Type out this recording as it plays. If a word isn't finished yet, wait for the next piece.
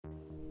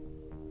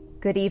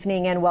Good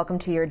evening and welcome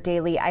to your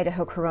daily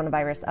Idaho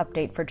coronavirus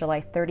update for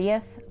July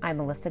 30th. I'm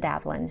Melissa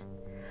Davlin.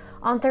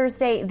 On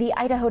Thursday, the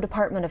Idaho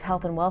Department of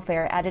Health and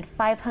Welfare added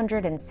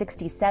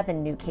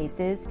 567 new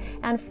cases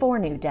and 4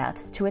 new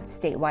deaths to its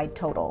statewide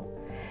total.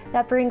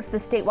 That brings the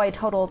statewide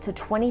total to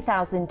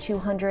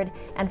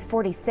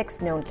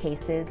 20,246 known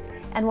cases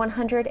and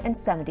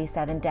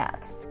 177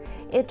 deaths.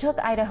 It took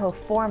Idaho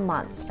 4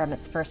 months from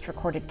its first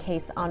recorded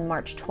case on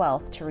March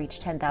 12th to reach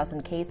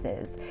 10,000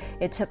 cases.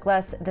 It took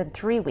less than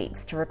 3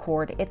 weeks to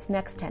record its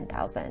next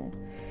 10,000.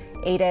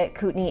 Ada,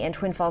 Kootenai, and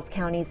Twin Falls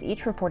counties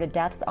each reported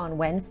deaths on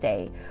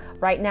Wednesday.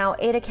 Right now,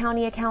 Ada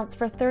County accounts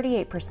for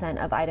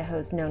 38% of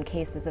Idaho's known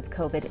cases of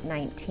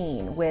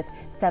COVID-19, with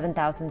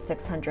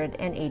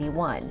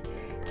 7,681.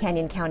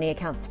 Canyon County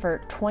accounts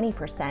for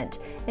 20%,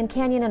 and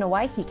Canyon and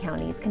Owyhee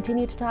counties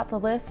continue to top the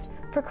list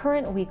for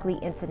current weekly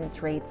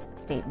incidence rates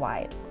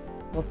statewide.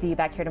 We'll see you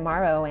back here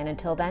tomorrow, and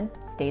until then,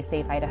 stay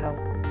safe, Idaho.